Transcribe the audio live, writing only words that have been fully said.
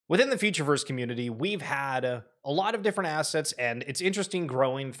Within the Futureverse community, we've had a lot of different assets, and it's interesting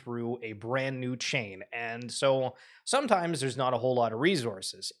growing through a brand new chain. And so sometimes there's not a whole lot of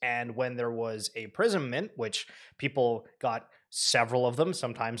resources. And when there was a Prism Mint, which people got several of them,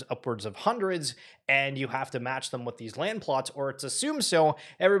 sometimes upwards of hundreds, and you have to match them with these land plots, or it's assumed so,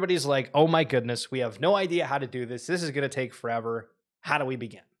 everybody's like, oh my goodness, we have no idea how to do this. This is going to take forever. How do we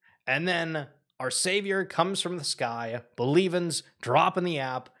begin? And then our savior comes from the sky, Beleevens, drop in the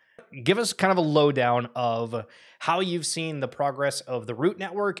app. Give us kind of a lowdown of how you've seen the progress of the root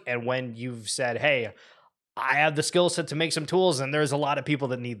network and when you've said, hey, I have the skill set to make some tools, and there's a lot of people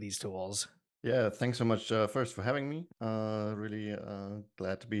that need these tools. Yeah, thanks so much first for having me. Really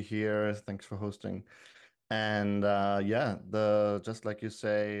glad to be here. Thanks for hosting. And yeah, the just like you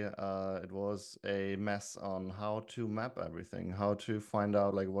say, it was a mess on how to map everything, how to find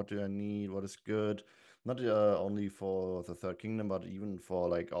out like what do I need, what is good, not only for the Third Kingdom, but even for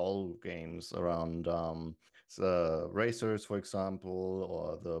like all games around the racers, for example,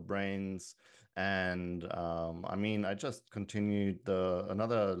 or the brains. And I mean, I just continued the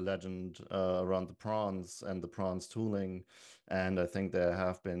another legend around the prawns and the prawns tooling, and I think there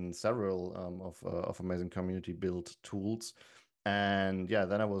have been several of amazing community built tools. And yeah,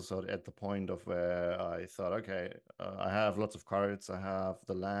 then I was sort of at the point of where I thought, okay, I have lots of cards, I have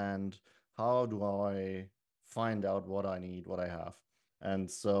the land. How do I find out what I need, what I have?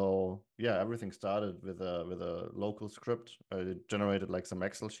 And so yeah, everything started with a local script. I generated like some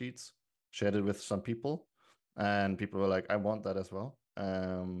Excel sheets, shared it with some people, and people were like, I want that as well.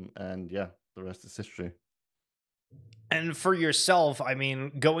 And yeah, the rest is history. And for yourself, I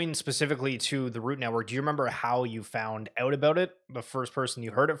mean, going specifically to the root network, do you remember how you found out about it? The first person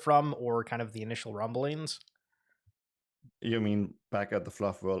you heard it from, or kind of the initial rumblings? You mean back at the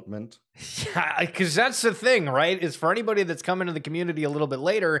Fluff World Mint? Yeah, because that's the thing, right? Is for anybody that's come into the community a little bit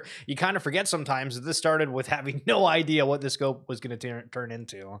later, you kind of forget sometimes that this started with having no idea what the scope was going to turn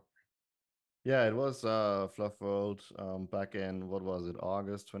into. Yeah, it was Fluff World back in, what was it,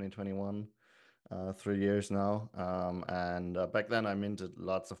 August 2021, 3 years now. And back then I minted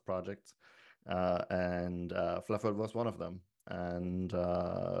lots of projects, and Fluff World was one of them. And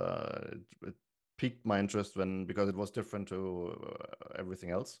it piqued my interest when because it was different to everything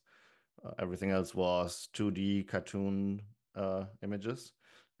else. Everything else was 2D cartoon images,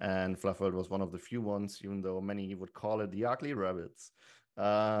 and Fluffworld was one of the few ones, even though many would call it the ugly rabbits.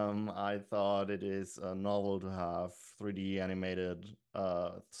 I thought it is novel to have 3D animated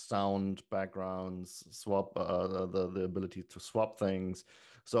sound backgrounds, swap the ability to swap things.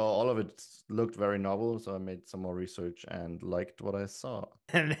 So all of it looked very novel. So I made some more research and liked what I saw.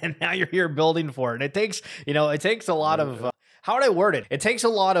 And now you're here building for it. It takes, it takes a lot Yeah, of, yeah. how would I word it? It takes a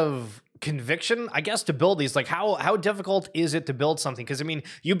lot of conviction, I guess, to build these. Like, how difficult is it to build something? Because I mean,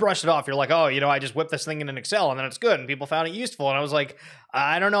 you brushed it off. You're like, oh, I just whipped this thing in an Excel and then it's good, and people found it useful. And I was like,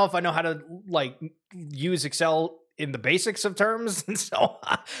 I don't know if I know how to like use Excel in the basics of terms. And so,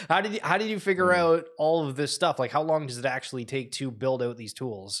 how did you figure Mm. out all of this stuff? Like, how long does it actually take to build out these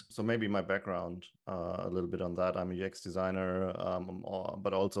tools? So maybe my background a little bit on that. I'm a UX designer,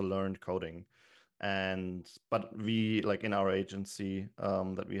 but also learned coding. And but we like in our agency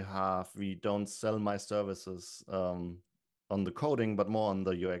that we have, we don't sell my services on the coding, but more on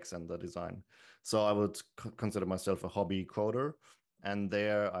the UX and the design. So I would consider myself a hobby coder, and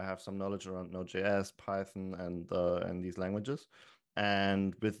there I have some knowledge around Node.js, Python, and these languages.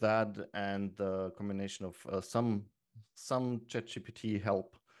 And with that and the combination of some ChatGPT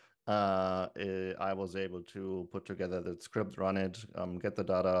help, I was able to put together the script, run it, get the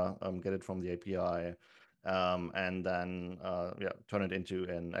data, get it from the API, and then yeah, turn it into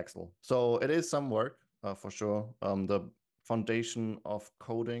an Excel. So it is some work for sure. The foundation of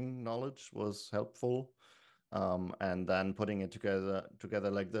coding knowledge was helpful. And then putting it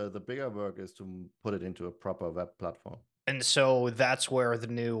together like the bigger work is to put it into a proper web platform. And so that's where the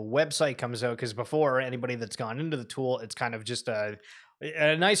new website comes out. Because before, anybody that's gone into the tool, it's kind of just a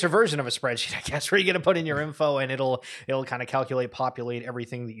nicer version of a spreadsheet, I guess, where you're going to put in your info and it'll kind of calculate, populate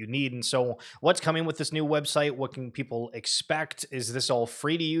everything that you need. And so, what's coming with this new website? What can people expect? Is this all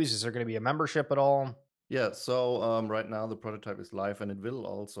free to use? Is there going to be a membership at all? Yeah, so right now the prototype is live, and it will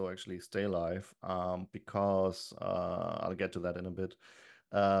also actually stay live because I'll get to that in a bit.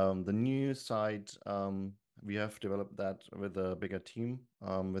 The new site, we have developed that with a bigger team,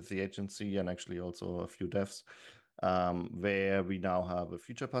 with the agency and actually also a few devs, where we now have a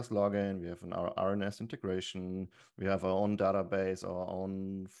FuturePass login, we have an RNS integration, we have our own database, our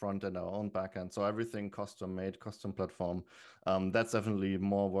own front end, our own backend. So everything custom made, custom platform. That's definitely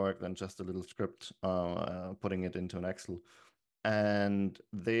more work than just a little script, putting it into an Excel. And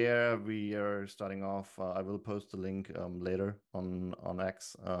there we are starting off. I will post the link later on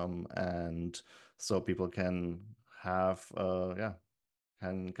X, and so people can have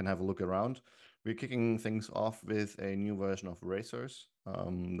can have a look around. We're kicking things off with a new version of racers.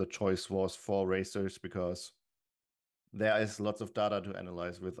 The choice was for racers because there is lots of data to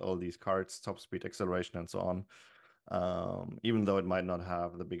analyze with all these cards, top speed, acceleration, and so on. Even though it might not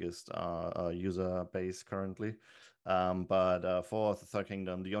have the biggest user base currently. But for the Third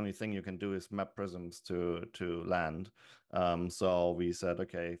Kingdom, the only thing you can do is map prisms to land. So we said,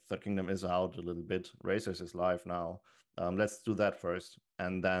 okay, Third Kingdom is out a little bit. Racers is live now. Let's do that first,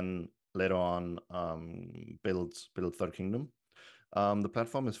 and then later on build Third Kingdom. The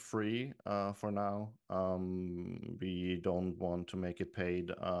platform is free for now. We don't want to make it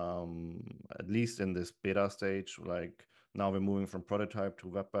paid, at least in this beta stage. Like now we're moving from prototype to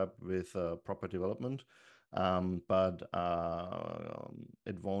web app with proper development. But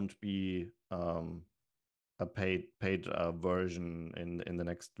it won't be a paid version in the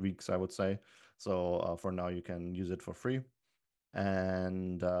next weeks, I would say. So for now, you can use it for free.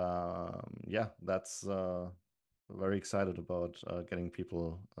 And yeah, that's very excited about getting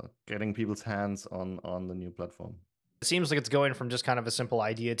people's hands on the new platform. It seems like it's going from just kind of a simple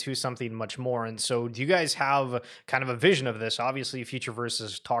idea to something much more. And so, do you guys have kind of a vision of this? Obviously, Futureverse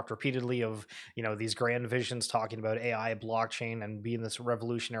has talked repeatedly of these grand visions, talking about AI, blockchain, and being this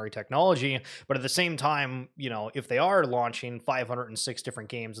revolutionary technology. But at the same time, if they are launching 506 different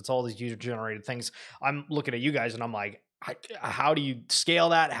games, it's all these user generated things. I'm looking at you guys, and I'm like, how do you scale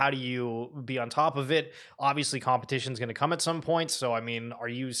that? How do you be on top of it? Obviously, competition is going to come at some point. So, I mean, are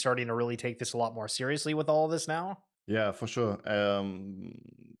you starting to really take this a lot more seriously with all of this now? Yeah, for sure.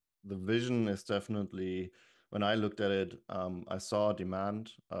 The vision is definitely, when I looked at it, I saw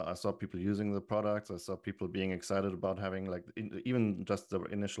demand. I saw people using the products. I saw people being excited about having like even just the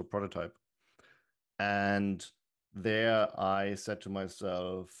initial prototype. And there I said to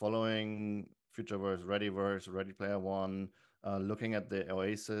myself, following Futureverse, Readyverse, Ready Player One, looking at the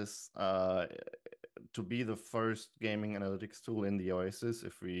Oasis, to be the first gaming analytics tool in the Oasis,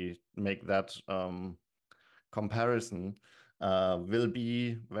 if we make that comparison, will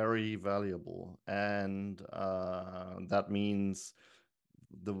be very valuable. And that means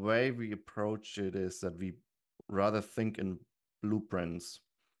the way we approach it is that we rather think in blueprints.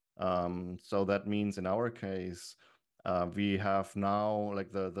 So that means in our case, we have now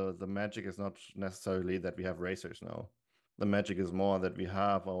like the magic is not necessarily that we have racers now. The magic is more that we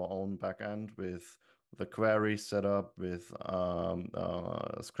have our own backend with the query set up with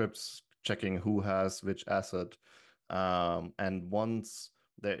scripts checking who has which asset. And once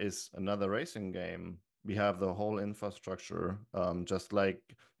there is another racing game, we have the whole infrastructure. Just like,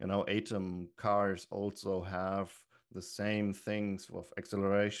 Atom cars also have the same things of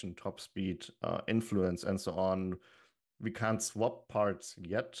acceleration, top speed, influence, and so on. We can't swap parts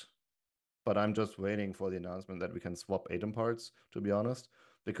yet, but I'm just waiting for the announcement that we can swap Atom parts, to be honest,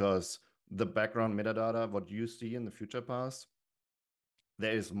 because the background metadata, what you see in the future pass,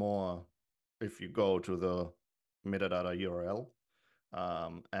 there is more if you go to the metadata URL.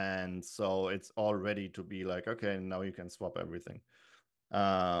 And so it's all ready to be like, okay, now you can swap everything.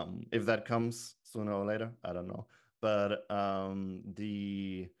 If that comes sooner or later, I don't know. But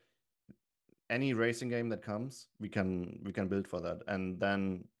the any racing game that comes, we can build for that. And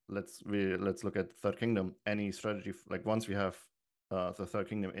then let's look at Third Kingdom. Any strategy, like once we have the Third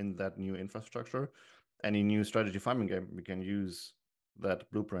Kingdom in that new infrastructure, any new strategy farming game, we can use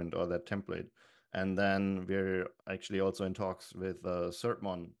that blueprint or that template. And then we're actually also in talks with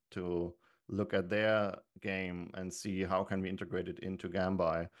Certmon to look at their game and see how can we integrate it into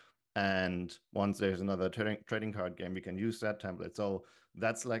Gambai. And once there's another trading card game, we can use that template. So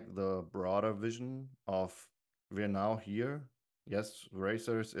that's like the broader vision of we're now here. Yes,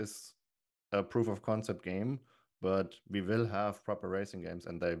 Racers is a proof of concept game, but we will have proper racing games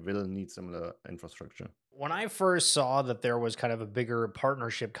and they will need similar infrastructure. When I first saw that there was kind of a bigger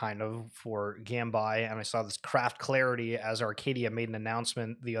partnership kind of for Gambai, and I saw this Craft Clarity as Arcadia made an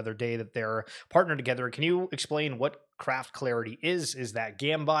announcement the other day that they're partnered together. Can you explain what Craft Clarity is? Is that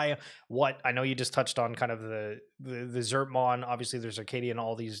Gambai? What I know you just touched on kind of the Zertmon. Obviously, there's Arcadia and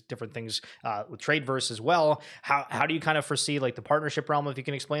all these different things with Tradeverse as well. How do you kind of foresee like the partnership realm? If you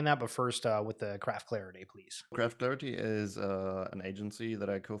can explain that, but first with the Craft Clarity, please. Craft Clarity is an agency that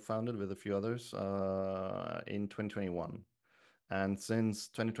I co-founded with a few others in 2021. And since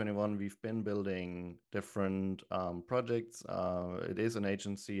 2021, we've been building different projects. It is an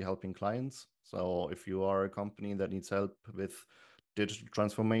agency helping clients. So if you are a company that needs help with digital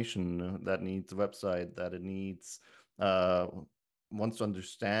transformation, that needs a website, that it needs wants to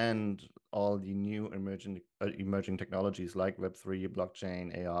understand all the new emerging technologies like Web3,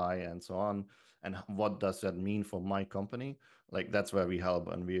 blockchain, AI, and so on, and what does that mean for my company? Like that's where we help,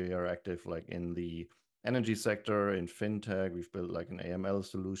 and we are active like in the energy sector, in fintech. We've built like an AML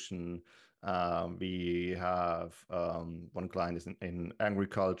solution. We have one client is in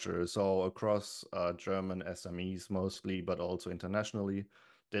agriculture, so across German SMEs mostly, but also internationally.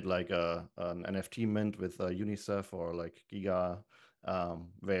 Did like an NFT mint with UNICEF or like Giga,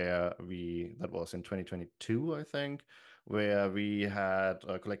 where that was in 2022, I think, where we had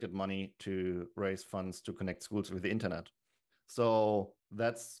collected money to raise funds to connect schools with the internet. So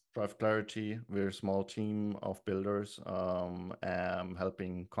that's Drive Clarity. We're a small team of builders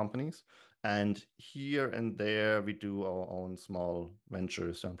helping companies. And here and there, we do our own small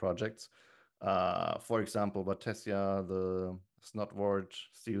ventures and projects. For example, Vatesia, the Snotwort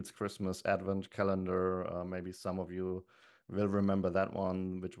Steals Christmas Advent calendar. Maybe some of you will remember that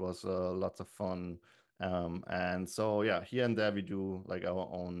one, which was lots of fun. And so, yeah, here and there, we do like our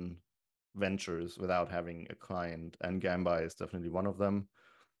own ventures without having a client, and Gambai is definitely one of them.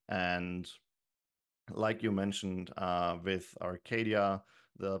 And like you mentioned, with Arcadia,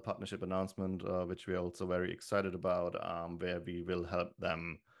 the partnership announcement, which we are also very excited about, where we will help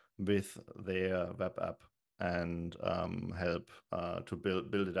them with their web app and help to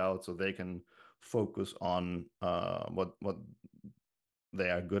build it out so they can focus on what they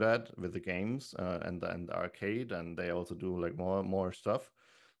are good at with the games and the arcade, and they also do like more stuff.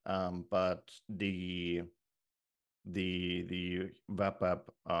 But the web app,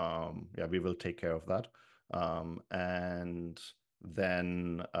 yeah, we will take care of that. And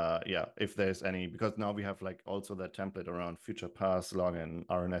then yeah, if there's any, because now we have like also that template around future pass login,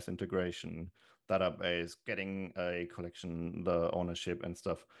 RNS integration, database, getting a collection, the ownership and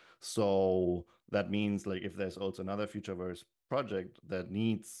stuff. So that means like if there's also another Futureverse project that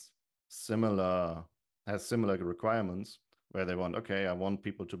has similar requirements, where they want, okay, I want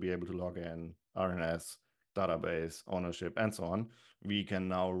people to be able to log in, RNS, database, ownership, and so on, we can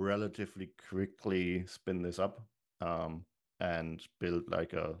now relatively quickly spin this up and build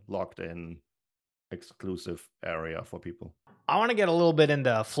like a locked in exclusive area for people. I want to get a little bit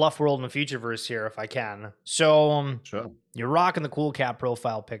into Fluff World and Futureverse here if I can. So, Sure. you're rocking the Cool Cat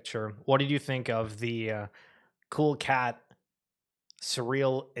profile picture. What did you think of the Cool Cat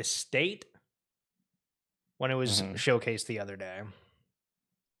Surreal Estate when it was showcased the other day?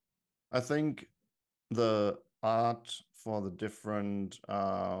 I think the art for the different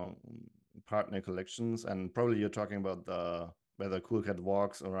partner collections, and probably you're talking about where the Cool Cat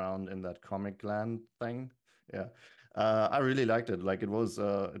walks around in that comic land thing. Yeah, I really liked it. Like it was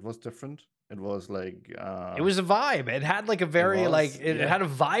different. It was like It was a vibe. It had like a very it yeah, had a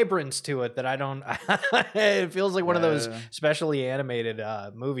vibrance to it that I don't. It feels like one of those yeah. specially animated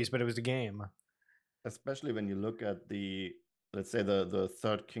movies, but it was a game. Especially when you look at the, let's say, the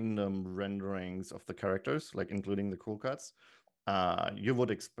Third Kingdom renderings of the characters, like including the cool cuts. You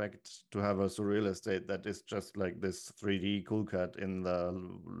would expect to have a surreal estate that is just like this 3D cool cut in the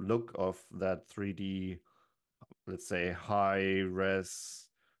look of that 3D, let's say, high res,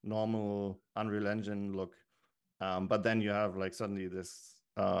 normal Unreal Engine look. But then you have like suddenly this,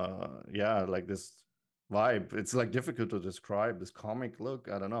 yeah, like this vibe. It's like difficult to describe this comic look.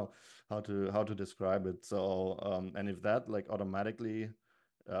 I don't know how to describe it. So, and if that like automatically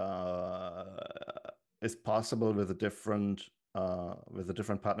uh, is possible with the different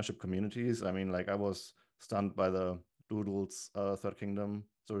partnership communities. I mean, like I was stunned by the Doodles Third Kingdom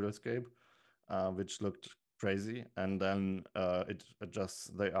Surrealscape, which looked crazy, and then it adjusts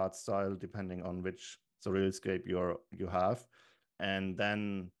the art style depending on which surrealscape you have. And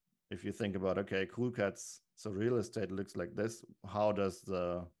then if you think about, okay, Cool Cat's surreal estate looks like this, how does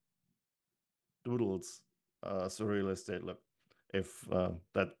the Doodles surreal estate look if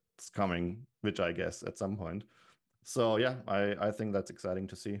that's coming, which I guess at some point. So yeah, I think that's exciting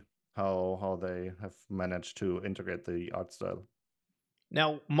to see how they have managed to integrate the art style.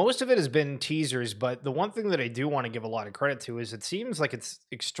 Now, most of it has been teasers, but the one thing that I do want to give a lot of credit to is it seems like it's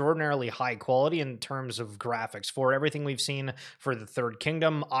extraordinarily high quality in terms of graphics for everything we've seen for the Third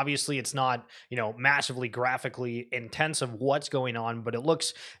Kingdom. Obviously, it's not, massively graphically intense of what's going on, but it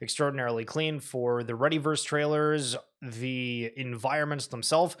looks extraordinarily clean for the Readyverse trailers. The environments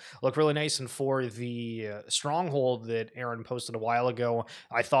themselves look really nice, and for the stronghold that Aaron posted a while ago,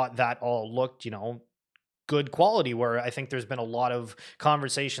 I thought that all looked, good quality, where I think there's been a lot of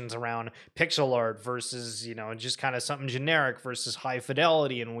conversations around pixel art versus, just kind of something generic versus high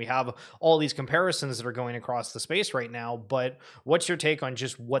fidelity. And we have all these comparisons that are going across the space right now. But what's your take on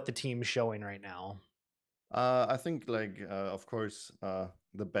just what the team's showing right now? I think, like, of course,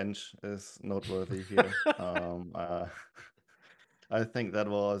 the bench is noteworthy here. I think that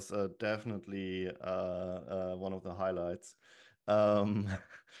was definitely one of the highlights. Um,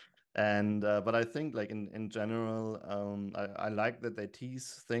 and but I think, like, in general, I like that they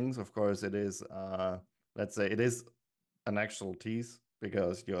tease things. Of course, it is let's say it is an actual tease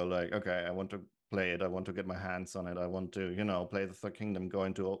because you're like, okay, I want to play it. I want to get my hands on it. I want to, play the Third Kingdom, go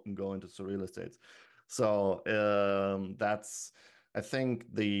into surreal estates. So that's, I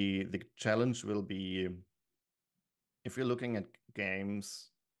think the challenge will be, if you're looking at games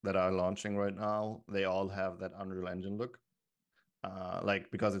that are launching right now, they all have that Unreal Engine look.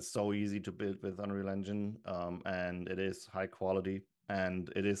 Like, because it's so easy to build with Unreal Engine, and it is high quality, and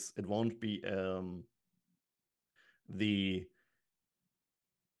it won't be the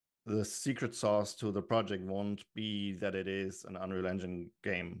the secret sauce to the project won't be that it is an Unreal Engine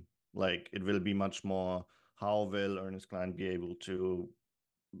game. Like, it will be much more, how will Ernest Klein be able to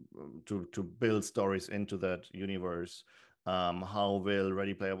build stories into that universe? How will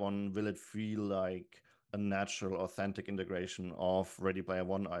Ready Player One, will it feel like a natural, authentic integration of Ready Player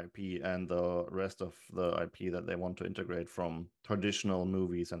One IP and the rest of the IP that they want to integrate from traditional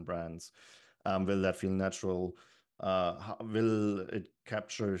movies and brands? Will that feel natural? How will it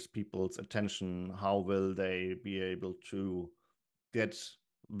captures people's attention? How will they be able to get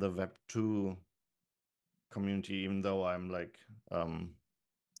the Web 2 community, even though I'm like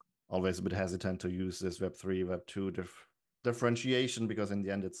always a bit hesitant to use this Web 3, Web 2 differentiation, because in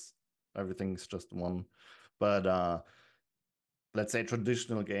the end it's everything's just one. But let's say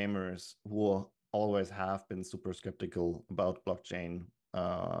traditional gamers who always have been super skeptical about blockchain,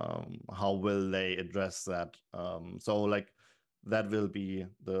 how will they address that? So, like, that will be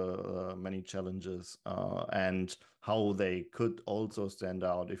the many challenges, and how they could also stand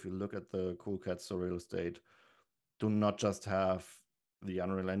out. If you look at the Cool Cats Surreal Estate, to not just have the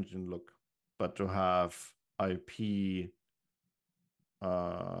Unreal Engine look, but to have IP,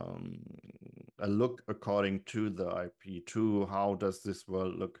 um, a look according to the IP, to how does this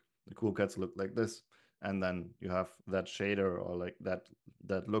world look? The Cool Cats look like this, and then you have that shader, or like that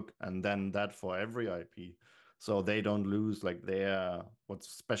look, and then that for every IP, so they don't lose like their, what's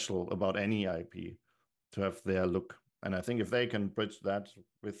special about any IP, to have their look. And I think if they can bridge that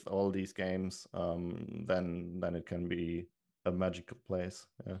with all these games, then it can be a magical place.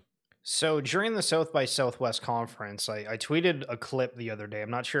 Yeah. So during the South by Southwest conference, I tweeted a clip the other day.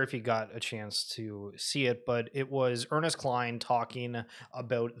 I'm not sure if you got a chance to see it, but it was Ernest Klein talking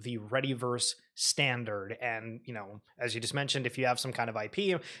about the Readyverse standard. And, as you just mentioned, if you have some kind of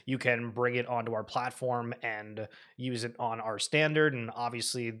IP, you can bring it onto our platform and use it on our standard. And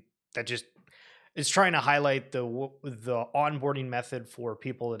obviously, that just it's trying to highlight the onboarding method for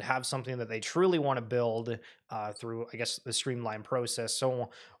people that have something that they truly want to build through, I guess, the streamlined process. So,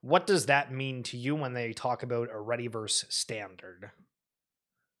 what does that mean to you when they talk about a Readyverse standard?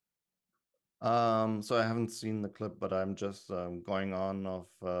 So I haven't seen the clip, but I'm just going on of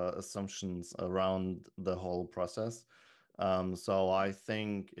assumptions around the whole process. So I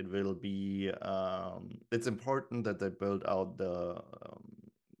think it will be, it's important that they build out the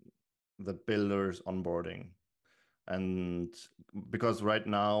builders onboarding. And because right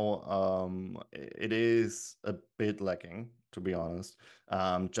now, it is a bit lacking, to be honest.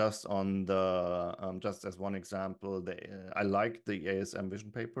 Just on the just as one example, I like the ASM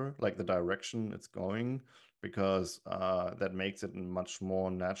vision paper, like the direction it's going, because that makes it much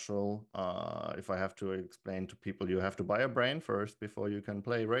more natural. If I have to explain to people, you have to buy a brain first before you can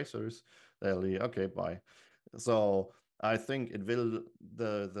play racers, they'll be okay, bye. So I think it will,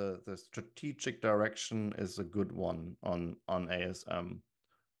 the strategic direction is a good one on ASM,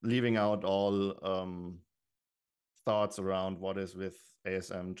 leaving out all thoughts around what is with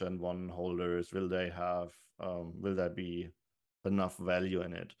ASM Gen 1 holders. Will there be enough value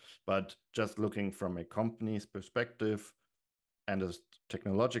in it? But just looking from a company's perspective and a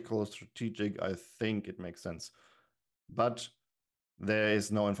technological strategic, I think it makes sense. But there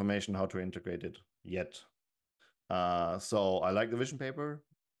is no information how to integrate it yet. So I like the vision paper.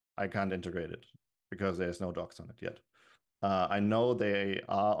 I can't integrate it because there's no docs on it yet. I know they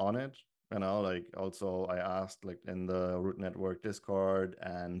are on it. Like, also I asked, like, in the Root Network Discord,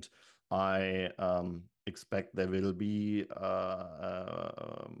 and I expect there will be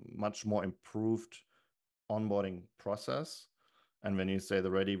a much more improved onboarding process. And when you say the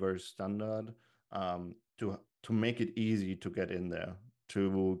Readyverse standard, to make it easy to get in there,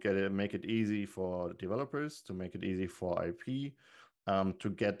 make it easy for developers, to make it easy for IP, to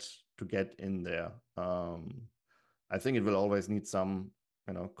get in there. I think it will always need some,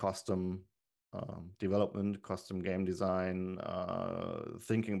 custom development, custom game design,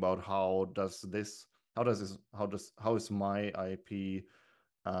 thinking about how is my IP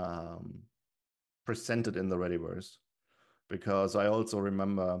presented in the Readiverse. Because I also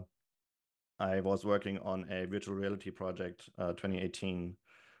remember I was working on a virtual reality project 2018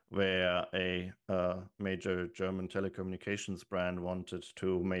 where a major German telecommunications brand wanted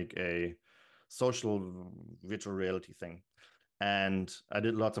to make a social virtual reality thing. And I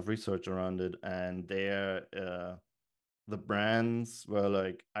did lots of research around it, and there the brands were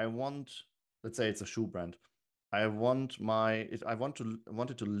like, let's say it's a shoe brand. I want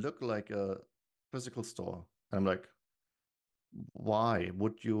it to look like a physical store. And I'm like, why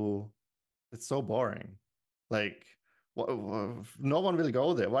would you? It's so boring. Like, no one will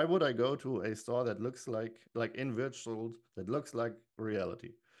go there. Why would I go to a store that looks like in virtual, that looks like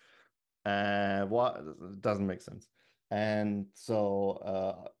reality? What doesn't make sense. And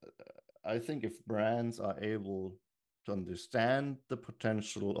so I think if brands are able to understand the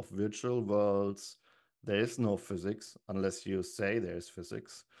potential of virtual worlds, there is no physics unless you say there's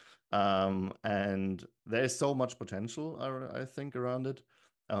physics. And there's so much potential, I think, around it,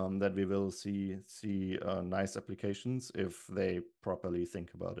 that we will see nice applications if they properly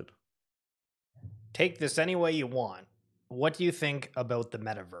think about it. Take this any way you want. What do you think about the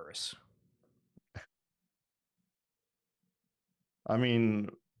metaverse? I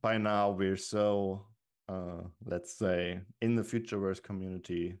mean, by now we're so, let's say, in the Futureverse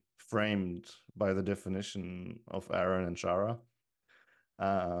community, framed by the definition of Aaron and Shara,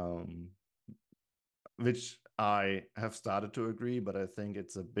 um, which I have started to agree, but I think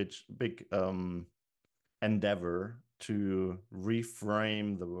it's a big endeavor to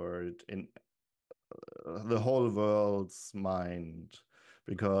reframe the word in the whole world's mind,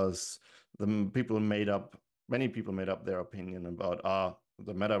 because many people made up their opinion about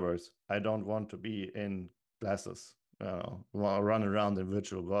the metaverse. I don't want to be in glasses, run around in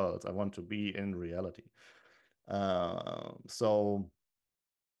virtual worlds. I want to be in reality. So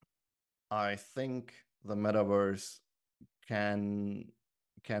I think the metaverse can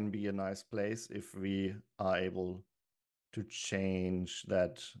be a nice place if we are able to change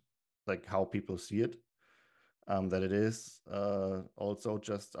that, like how people see it. That it is also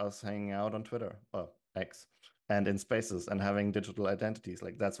just us hanging out on Twitter, X, and in spaces and having digital identities.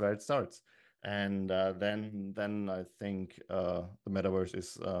 Like that's where it starts. And then I think the metaverse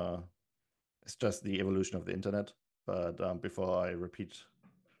is just the evolution of the internet. But before I repeat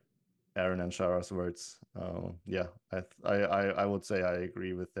Aaron and Shara's words, yeah, I would say I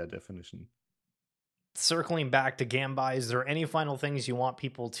agree with their definition. Circling back to Gambai, is there any final things you want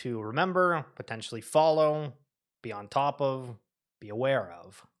people to remember, potentially follow, be on top of, be aware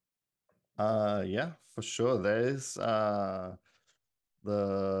of? Yeah, for sure. There is the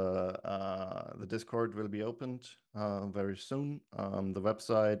Discord will be opened very soon. The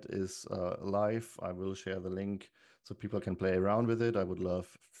website is live. I will share the link so people can play around with it. I would love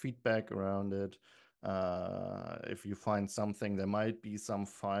feedback around it. If you find something, there might be some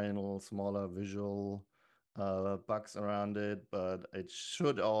final smaller visual bugs around it, but it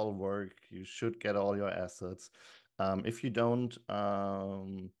should all work. You should get all your assets. If you don't,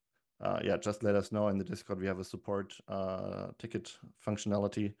 yeah, just let us know in the Discord. We have a support ticket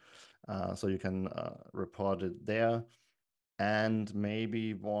functionality, so you can report it there. And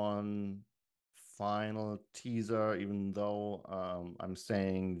maybe one final teaser, even though I'm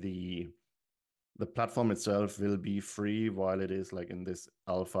saying the platform itself will be free while it is like in this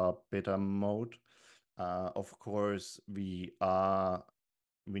alpha beta mode. Of course, we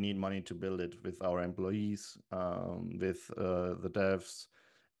need money to build it with our employees, with the devs,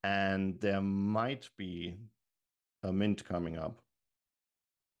 and there might be a mint coming up.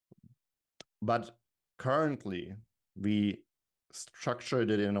 But currently, we structured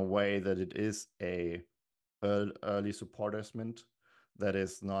it in a way that it is a early supporters mint that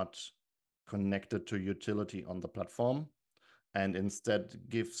is not connected to utility on the platform, and instead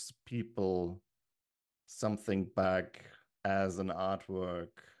gives people something back as an artwork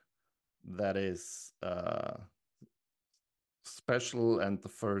that is special and the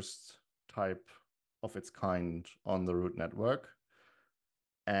first type of its kind on the root network.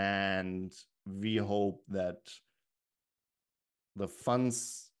 And we hope that the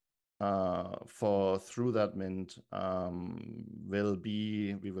funds through that mint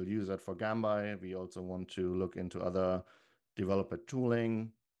we will use that for Gambai. We also want to look into other developer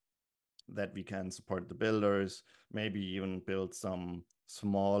tooling that we can support the builders, maybe even build some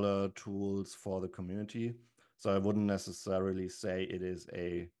smaller tools for the community. So I wouldn't necessarily say it is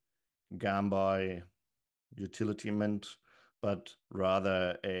a Gambai utility mint, but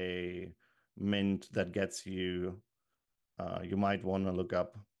rather a mint that gets you. You might want to look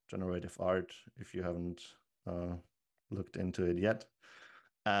up generative art if you haven't looked into it yet.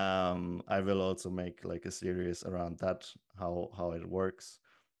 I will also make like a series around that, how it works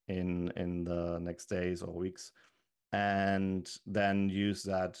in the next days or weeks, and then use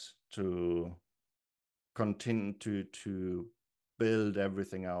that to continue to build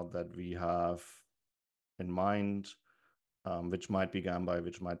everything out that we have in mind, which might be Gambai,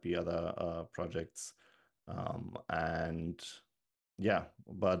 which might be other projects, and yeah,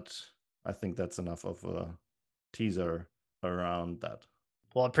 but I think that's enough of a teaser around that.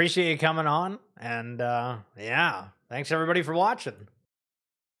 Well, appreciate you coming on, and yeah, thanks everybody for watching.